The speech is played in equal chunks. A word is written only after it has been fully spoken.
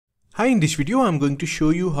Hi, in this video I'm going to show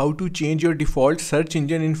you how to change your default search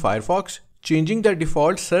engine in Firefox. Changing the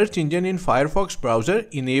default search engine in Firefox browser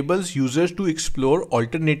enables users to explore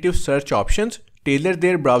alternative search options, tailor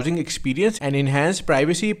their browsing experience and enhance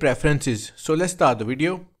privacy preferences. So let's start the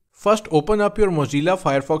video. First, open up your Mozilla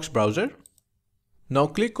Firefox browser. Now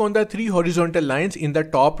click on the three horizontal lines in the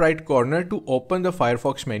top right corner to open the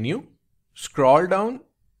Firefox menu. Scroll down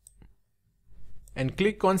and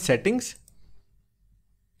click on Settings.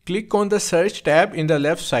 Click on the Search tab in the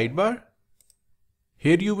left sidebar.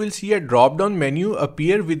 Here you will see a drop-down menu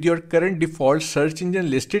appear with your current default search engine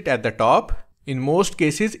listed at the top. In most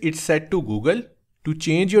cases, it's set to Google. To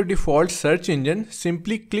change your default search engine,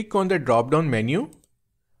 simply click on the drop-down menu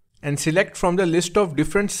and select from the list of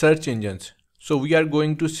different search engines. So we are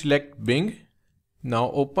going to select Bing. Now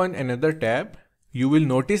open another tab. You will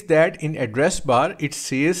notice that in address bar, it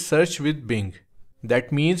says Search with Bing.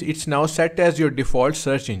 That means it's now set as your default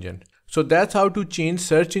search engine. So that's how to change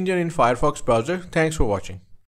search engine in Firefox browser. Thanks for watching.